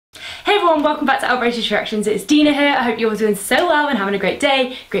Hey everyone, welcome back to Outrageous Reactions. It's Dina here. I hope you're all doing so well and having a great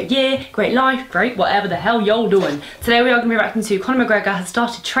day, great year, great life, great whatever the hell y'all doing. Today we are going to be reacting to Conor McGregor has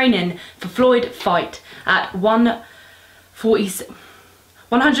started training for Floyd fight at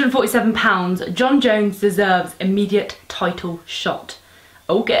 147 pounds. John Jones deserves immediate title shot.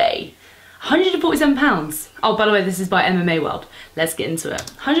 Okay. 147 pounds. Oh, by the way, this is by MMA World. Let's get into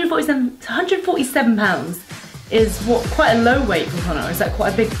it. 147 pounds is what, quite a low weight for Conor? Is that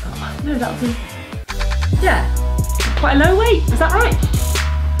quite a big? Oh, no, that would be. Yeah, quite a low weight. Is that right?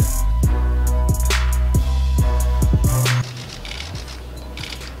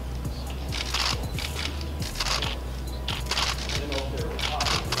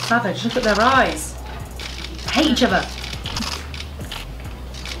 Savage. Look at their eyes. They hate each other.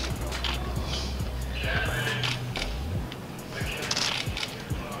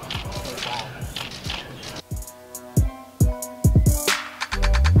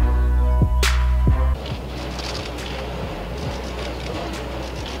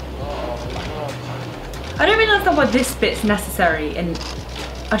 I don't really understand why this bit's necessary, and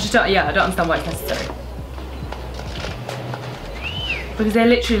I don't understand why it's necessary. Because they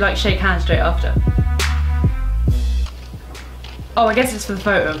literally like shake hands straight after. Oh, I guess it's for the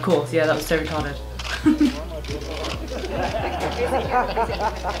photo, of course. Yeah, that was so retarded.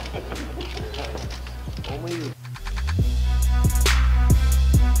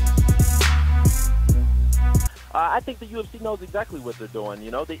 I think the UFC knows exactly what they're doing.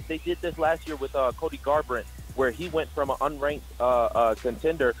 You know, they did this last year with Cody Garbrandt, where he went from an unranked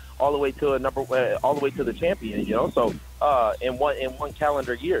contender all the way to all the way to the champion. You know, so in one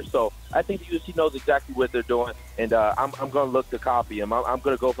calendar year. So I think the UFC knows exactly what they're doing, and I'm going to look to copy him. I'm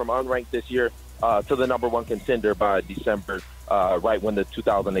going to go from unranked this year to the #1 contender by December. Right when the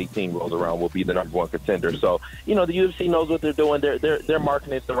 2018 rolls around, will be the #1 contender. So, you know, the UFC knows what they're doing. They're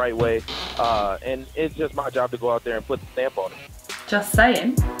marketing it the right way, and it's just my job to go out there and put the stamp on it. Just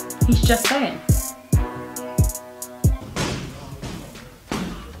saying. He's just saying.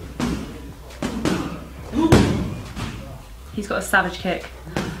 He's got a savage kick.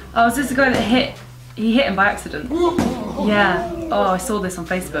 Oh, is this the guy that he hit him by accident? Yeah. Oh, I saw this on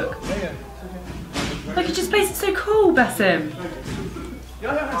Facebook. Look, he just plays it so cool, bless him.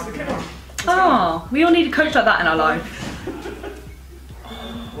 Oh, we all need a coach like that in our life.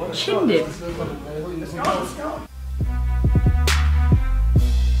 Chinned him.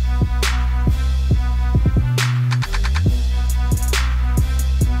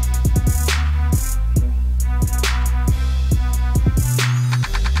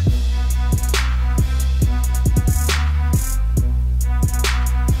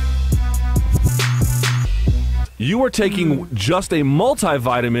 You were taking just a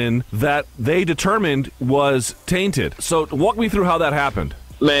multivitamin that they determined was tainted. So walk me through how that happened.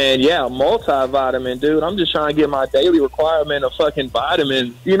 Man, yeah, multivitamin, dude. I'm just trying to get my daily requirement of fucking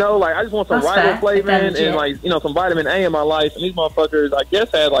vitamins. You know, like, I just want some riboflavin and, like, you know, some vitamin A in my life. And these motherfuckers, I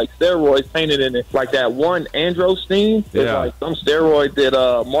guess, had, like, steroids painted in it. Like that one androstenedione. Yeah. Like some steroid that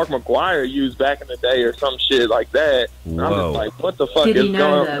Mark McGuire used back in the day or some shit like that. And I'm just like, what the fuck is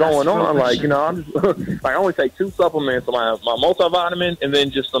going on? Like, you know, I'm just, like, I only take 2 supplements, my multivitamin and then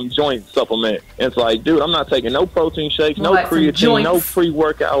just some joint supplement. And it's like, dude, I'm not taking no protein shakes, no creatine, no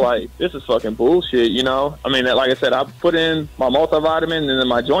pre-workout. Like, this is fucking bullshit, you know? I mean, like I said, I put in my multivitamin and then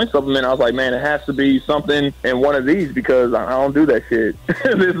my joint supplement. I was like, man, it has to be something in one of these because I don't do that shit.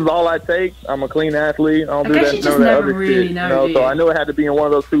 This is all I take. I'm a clean athlete. I don't do that, none of that other shit. You know? So I knew it had to be in one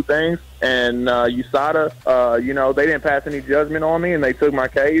of those 2 things. And USADA, you know, they didn't pass any judgment on me, and they took my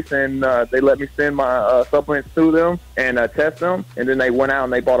case, and they let me send my supplements to them and test them. And then they went out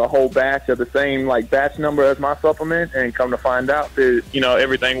and they bought a whole batch of the same, like, batch number as my supplement, and come to find out that, you know,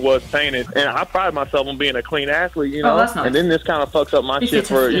 everything was tainted. And I pride myself on being a clean athlete, you know. That's nice. And then this kind of fucks up my shit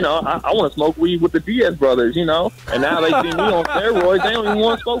for, you know, I want to smoke weed with the Diaz brothers, you know. And now they see me on steroids, they don't even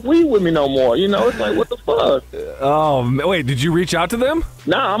want to smoke weed with me no more, you know. It's like, what the fuck? Oh, wait, did you reach out to them?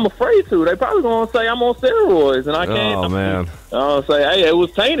 Nah, I'm afraid to. They probably gonna say I'm on steroids, and I can't. Oh man! I'll say, hey, it was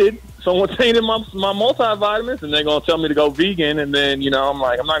tainted. Someone tainted my multivitamins, and they're gonna tell me to go vegan, and then, you know, I'm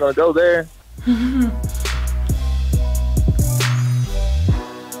like, I'm not gonna go there.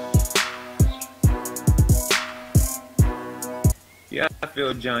 Yeah, I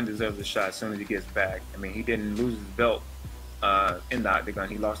feel John deserves a shot as soon as he gets back. I mean, he didn't lose his belt in the octagon.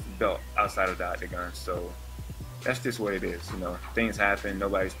 He lost his belt outside of the octagon, so that's just what it is. You know, things happen.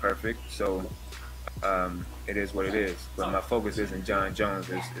 Nobody's perfect, so it is what it is. But my focus isn't John Jones,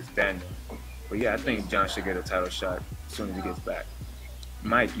 it's Daniel. But yeah, I think John should get a title shot as soon as he gets back.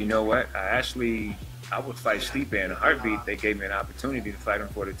 Mike, you know what? I actually I would fight Stipe in a heartbeat. They gave me an opportunity to fight him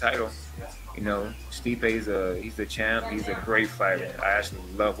for the title. You know, Stipe's he's the champ. He's a great fighter. I actually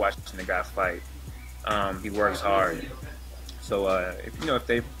love watching the guy fight. He works hard. So if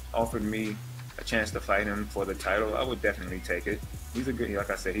they offered me a chance to fight him for the title, I would definitely take it. He's a good, like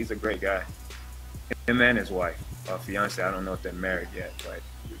I said, he's a great guy. Him and his wife, fiance. I don't know if they're married yet, but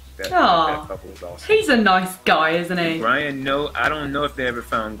that couple is awesome. He's a nice guy, isn't he? Brian, no, I don't know if they ever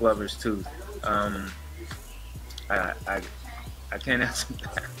found Glover's tooth. I can't answer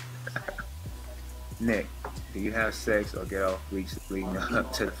that. Nick, do you have sex or get off weeks leading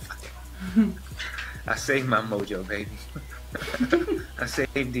up to the fight? I saved my mojo, baby. I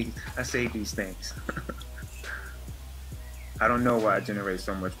saved these things. I don't know why I generate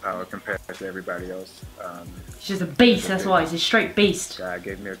so much power compared to everybody else. He's just a beast, that's why. He's a straight beast. God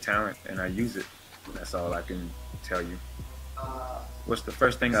gave me a talent and I use it. That's all I can tell you. What's the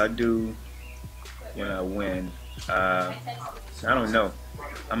first thing I do when I win? I don't know.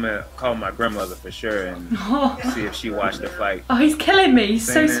 I'm gonna call my grandmother for sure and see if she watched the fight. Oh, he's killing me. He's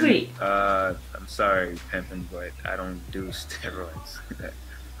so sweet. I'm sorry, pimping, but I don't do steroids.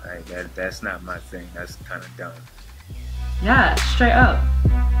 That's not my thing. That's kind of dumb. Yeah, straight up.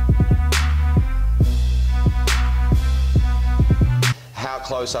 How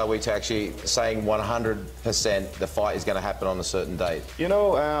close are we to actually saying 100% the fight is going to happen on a certain date? You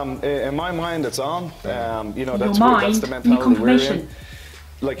know, in my mind, it's on. You know, that's the mentality we're in.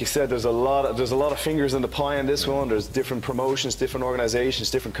 Like you said, there's a lot of fingers in the pie in this one. There's different promotions, different organizations,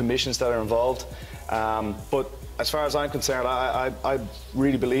 different commissions that are involved. But as far as I'm concerned, I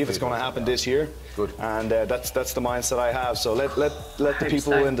really believe it's going to happen this year. Good. And that's the mindset I have. So let the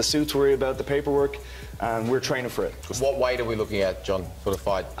people in the suits worry about the paperwork, and we're training for it. What weight are we looking at, John, for the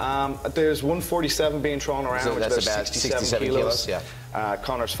fight? There's 147 being thrown around, so which that's is about 67 kilos. Yeah.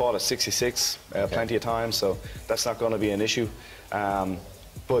 Conor's fought at 66 plenty of times, so that's not going to be an issue.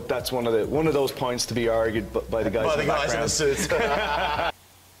 But that's one of those points to be argued by the guys in the background. In the suits.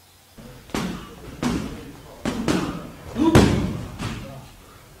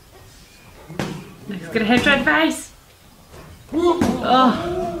 He's got a head to the face.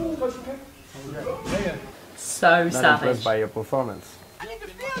 Oh. So savage. Impressed by your performance. I need to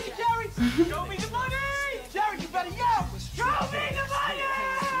feel you, Jerry. Show me the money. Jerry, you better yell. Show me the money.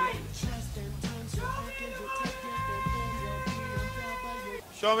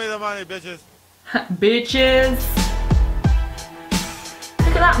 Show me the money, bitches. Bitches.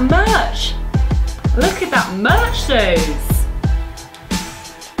 Look at that merch. Look at that merch, dudes.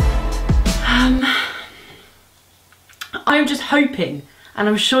 I'm just hoping, and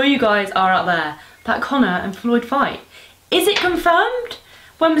I'm sure you guys are out there, that Conor and Floyd fight. Is it confirmed?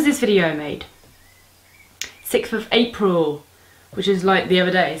 When was this video made? 6th of April, which is like the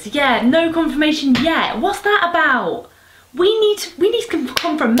other day. So yeah, no confirmation yet. What's that about? We need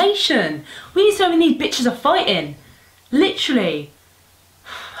confirmation. We need to know when these bitches are fighting. Literally.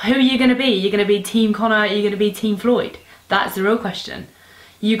 Who are you going to be? You're going to be Team Conor, are you going to be Team Floyd? That's the real question.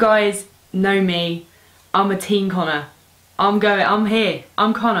 You guys know me. I'm a Team Conor. I'm here.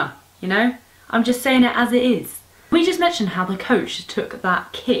 I'm Conor, you know? I'm just saying it as it is. We just mentioned how the coach took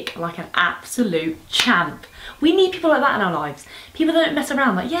that kick like an absolute champ. We need people like that in our lives. People that don't mess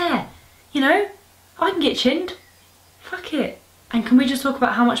around, like, yeah, you know, I can get chinned. Fuck it. And can we just talk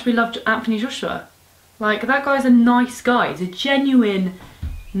about how much we loved Anthony Joshua? Like, that guy's a nice guy. He's a genuine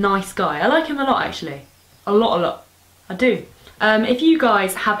nice guy. I like him a lot, actually. A lot. I do. If you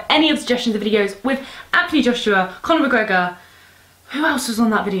guys have any other suggestions of videos with Anthony Joshua, Conor McGregor, who else was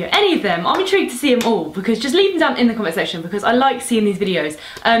on that video? Any of them. I'm intrigued to see them all, because just leave them down in the comment section, because I like seeing these videos.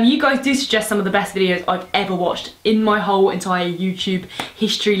 You guys do suggest some of the best videos I've ever watched in my whole entire YouTube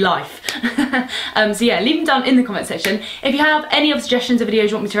history life. So yeah, leave them down in the comment section. If you have any other suggestions of videos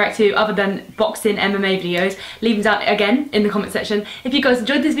you want me to react to other than boxing MMA videos, leave them down again in the comment section. If you guys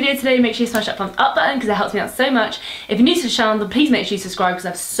enjoyed this video today, make sure you smash that thumbs up button, because it helps me out so much. If you're new to the channel, then please make sure you subscribe, because I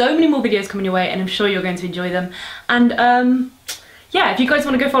have so many more videos coming your way, and I'm sure you're going to enjoy them. And yeah, if you guys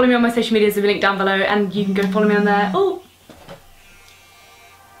want to go follow me on my social medias, there's a link down below, and you can go follow me on there. Oh,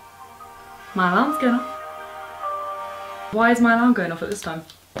 my alarm's going off. Why is my alarm going off at this time?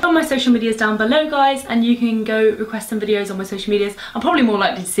 On my social medias down below, guys, and you can go request some videos on my social medias. I'm probably more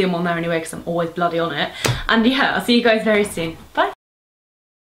likely to see them on there anyway, because I'm always bloody on it. And yeah, I'll see you guys very soon. Bye.